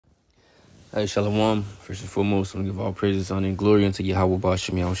Hey, Shalom. First and foremost, I'm going to give all praises, honor, and glory unto Yahweh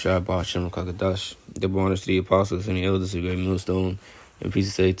Bashem, Yahushua Bashem, Kakadash. Double honors to the apostles and the elders of the great millstone, and peace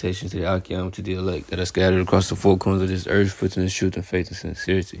and salutations to the Akim, to the elect that are scattered across the four corners of this earth, putting this truth and faith and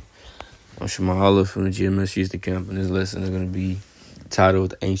sincerity. I'm Shema Allah from the GMS Youth Camp, and this lesson is going to be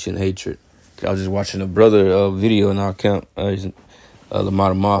titled Ancient Hatred. I was just watching a brother video in our camp,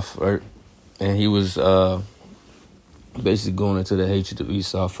 Lamar Moth, right? And he was basically going into the hatred of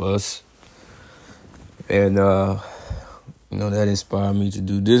Esau for us. And, that inspired me to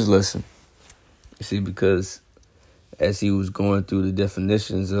do this lesson. You see, because as he was going through the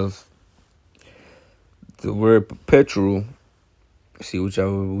definitions of the word perpetual, see, which I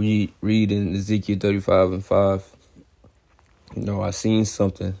will read in Ezekiel 35:5, I seen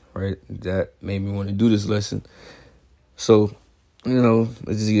something, right, that made me want to do this lesson. So,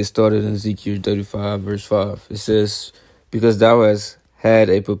 let's just get started in Ezekiel 35, verse 5. It says, because thou hast had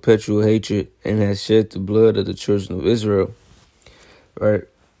a perpetual hatred and has shed the blood of the children of Israel. Right?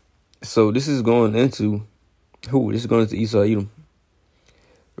 So this is going into who? This is going into Esau Edom.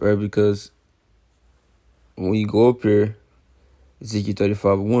 Right? Because when you go up here, Ezekiel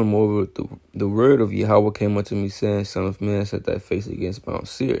 35:1, moreover, the word of Yahweh came unto me, saying, Son of man, set thy face against Mount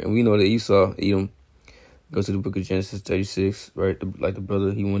Seir. And we know that Esau, Edom, go to the book of Genesis 36, right? Like the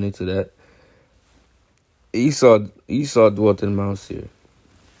brother, he went into that. Esau dwelt in Mount Seir.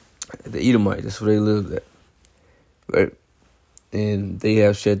 The Edomites, that's where they lived at. Right? And they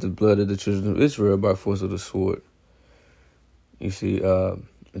have shed the blood of the children of Israel by force of the sword. You see, the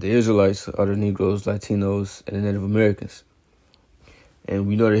Israelites are the Negroes, Latinos, and the Native Americans. And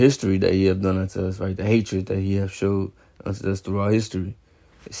we know the history that he have done unto us, right? The hatred that he have showed unto us throughout history.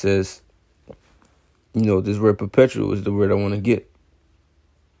 It says, this word perpetual is the word I want to get.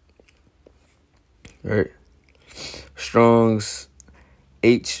 Right? Strong's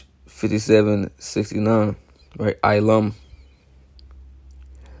H5769, right? Ilum.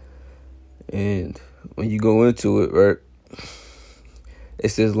 And when you go into it, right, it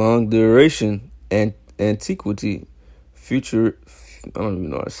says long duration and antiquity, future, I don't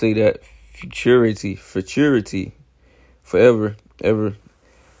even know how to say that, futurity, forever, ever,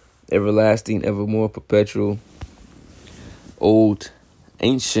 everlasting, evermore, perpetual, old,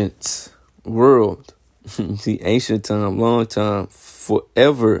 ancient, world. See, ancient time, long time,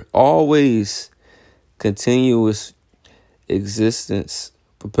 forever, always, continuous existence,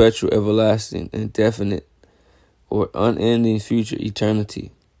 perpetual, everlasting, indefinite, or unending future,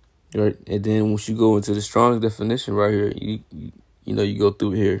 eternity. Right? And then once you go into the strong definition right here, you go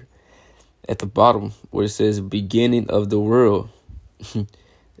through here at the bottom where it says beginning of the world.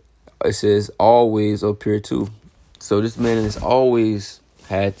 It says always up here too. So this man has always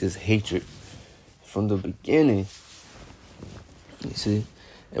had this hatred from the beginning. You see?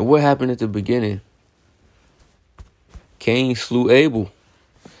 And what happened at the beginning? Cain slew Abel.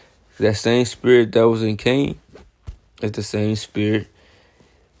 That same spirit that was in Cain is the same spirit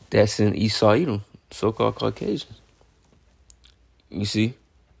that's in Esau Edom, so-called Caucasians. You see?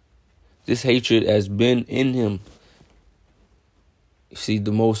 This hatred has been in him. You see,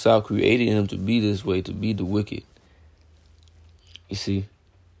 the Most High created him to be this way, to be the wicked. You see?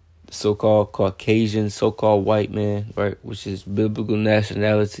 The so-called Caucasian, so-called white man, right, which is biblical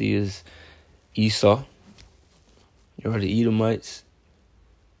nationality, is Esau. You are the Edomites.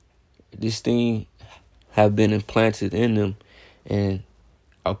 This thing have been implanted in them, and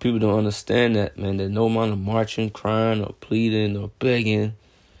our people don't understand that, man. That no amount of marching, crying, or pleading, or begging,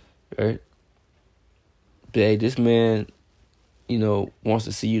 right? But hey, this man, wants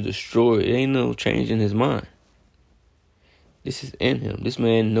to see you destroyed. It ain't no change in his mind. This is in him. This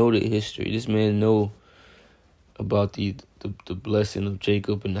man know the history. This man know about the blessing of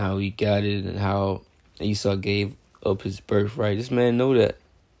Jacob and how he got it and how Esau gave up his birthright. This man know that.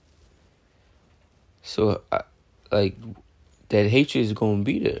 So, that hatred is going to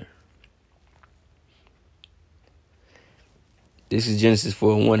be there. This is Genesis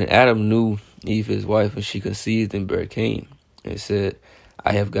 4:1. And Adam knew Eve, his wife, and she conceived and bare Cain. And said,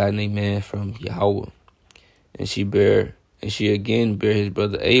 I have gotten a man from Yahweh. And she again bare his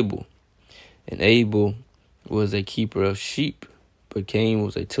brother Abel. And Abel was a keeper of sheep, but Cain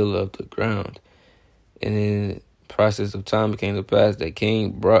was a tiller of the ground. And in the process of time it came to pass that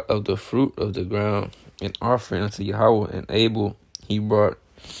Cain brought of the fruit of the ground an offering unto Yahweh, and Abel he brought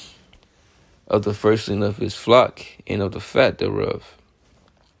of the firstling of his flock and of the fat thereof.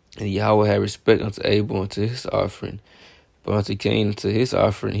 And Yahweh had respect unto Abel and to his offering, but unto Cain and to his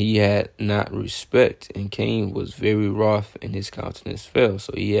offering he had not respect. And Cain was very wroth, and his countenance fell.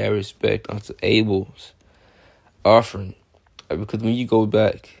 So he had respect unto Abel's offering. Because when you go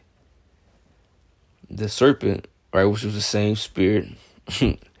back the serpent, right, which was the same spirit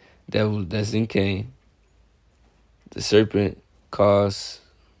that's in Cain. The serpent caused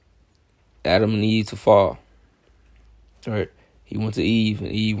Adam and Eve to fall. Right? He went to Eve,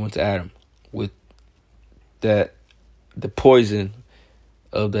 and Eve went to Adam with the poison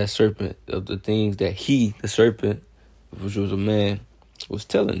of that serpent, of the things that he, the serpent, which was a man, was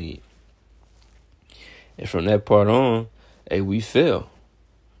telling Eve. And from that part on, we fell.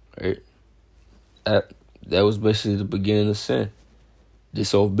 Right? That was basically the beginning of sin.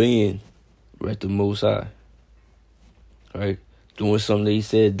 Disobeying, right, the Most High. Right? Doing something that he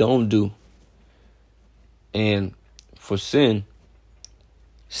said don't do. And for sin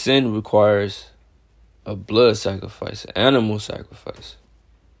requires a blood sacrifice, an animal sacrifice.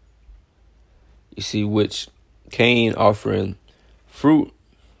 You see, which Cain offering fruit,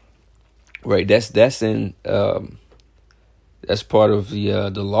 right? That's part of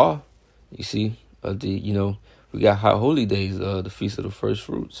the law. You see, we got high holy days, the feast of the first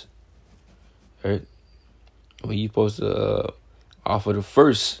fruits, right? When you supposed to offer the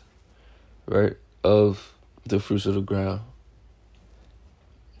first, right, of the fruits of the ground.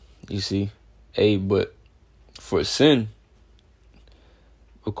 You see, but for sin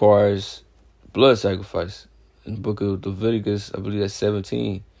requires blood sacrifice. In the book of Leviticus, I believe that's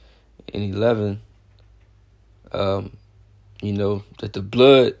 17 and 11. That the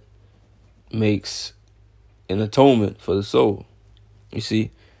blood makes an atonement for the soul. You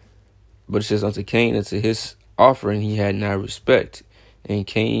see, but it says unto Cain, unto his offering he had not respect, and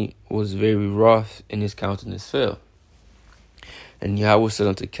Cain was very wroth, and his countenance fell. And Yahweh said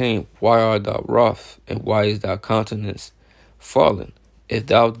unto Cain, why art thou wroth, and why is thy countenance fallen? If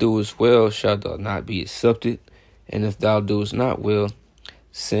thou doest well, shalt thou not be accepted, and if thou doest not well,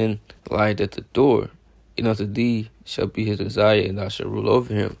 sin lieth at the door, and unto thee shall be his desire, and thou shalt rule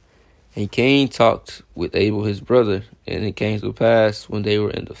over him. And Cain talked with Abel his brother, and it came to pass, when they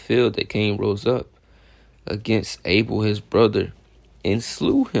were in the field, that Cain rose up against Abel his brother, and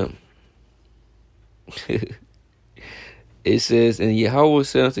slew him. It says, and Yahweh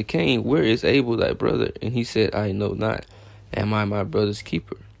said unto Cain, where is Abel thy brother? And he said, I know not. Am I my brother's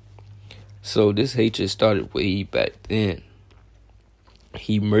keeper? So this hatred started way back then.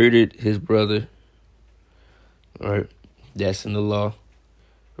 He murdered his brother. Right? That's in the law.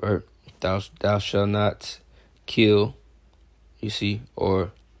 Right? Thou shalt not kill. You see?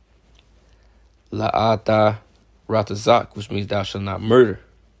 Or la'ata ratazak, which means thou shalt not murder.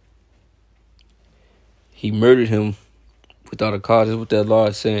 He murdered him without a cause. That's what that law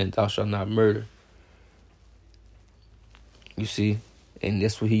is saying. Thou shalt not murder. You see? And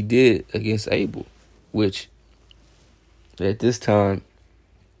that's what he did against Abel, which at this time,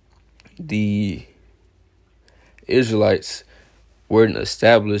 the Israelites weren't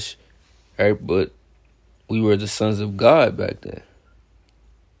established, right? But we were the sons of God back then.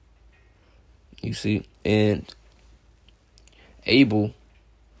 You see? And Abel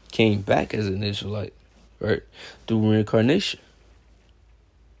came back as an Israelite, right? Through reincarnation.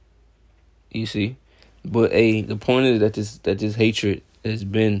 You see? But the point is that this hatred has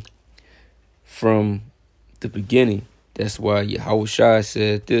been from the beginning. That's why Yahweh Shai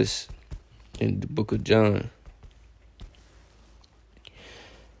said this in the book of John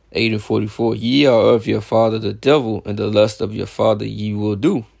 8:44. Ye are of your father the devil, and the lust of your father ye will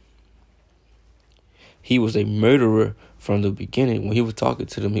do. He was a murderer from the beginning. When he was talking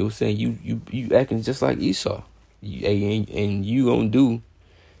to them, he was saying, you acting just like Esau. And you gonna do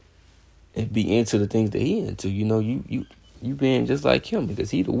and be into the things that he into. You being just like him, because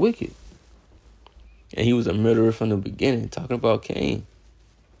he the wicked. And he was a murderer from the beginning, talking about Cain.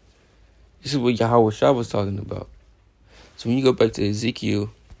 This is what Yahweh Shah was talking about. So when you go back to Ezekiel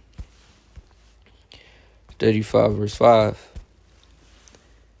 35 verse 5,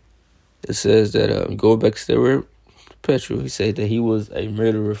 it says that, go back to the word Petrol, he said that he was a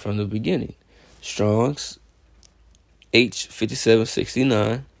murderer from the beginning. Strong's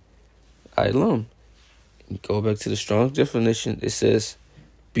H5769, Ilum. Go back to the Strong's definition. It says,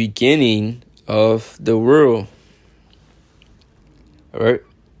 beginning of the world. All right?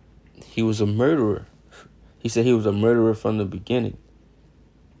 He was a murderer. He said he was a murderer from the beginning.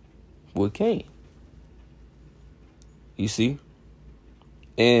 With Cain. You see?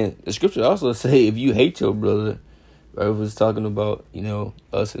 And the scripture also say, if you hate your brother, right? It was talking about,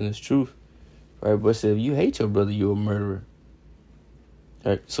 us and his truth. Right? But it said, if you hate your brother, you're a murderer.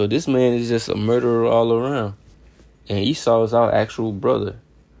 Right? So this man is just a murderer all around. And Esau is our actual brother.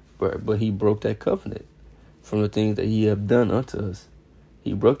 But he broke that covenant from the things that he have done unto us.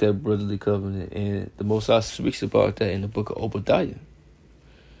 He broke that brotherly covenant. And the Most High speaks about that in the book of Obadiah.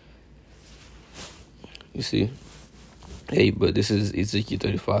 You see? Hey, but this is Ezekiel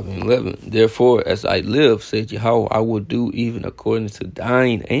 35:11. Therefore, as I live, said Yahweh, I will do even according to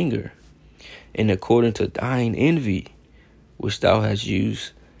thine anger, and according to thine envy, which thou hast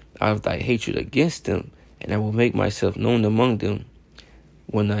used out of thy hatred against them, and I will make myself known among them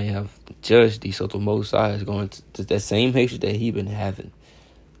when I have judged thee. So the Most High is going to that same hatred that he been having,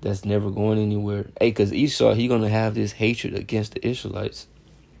 that's never going anywhere. Hey, because Esau, he going to have this hatred against the Israelites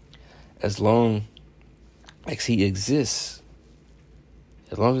as long as he exists.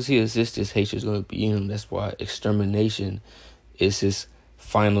 As long as he exists, this hatred is going to be in him. That's why extermination is his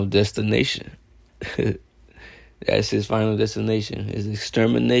final destination. That's his final destination, is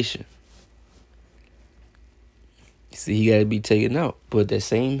extermination. See, he got to be taken out. But that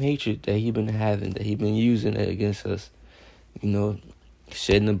same hatred that he been having, that he been using against us, you know,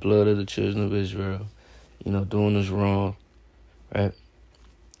 shedding the blood of the children of Israel, you know, doing us wrong, right?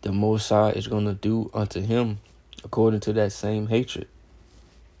 The Most High is going to do unto him according to that same hatred,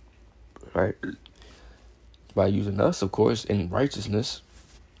 right? By using us, of course, in righteousness,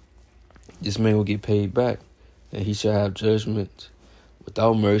 this man will get paid back, and he shall have judgment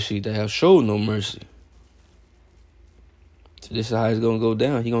without mercy that have showed no mercy. So this is how it's going to go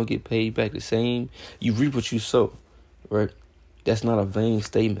down. He going to get paid back the same. You reap what you sow, right? That's not a vain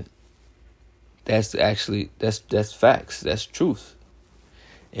statement. That's actually, that's facts. That's truth.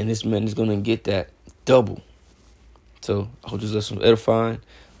 And this man is going to get that double. So I hope this lesson was edifying.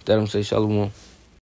 With that, I'm saying shalom.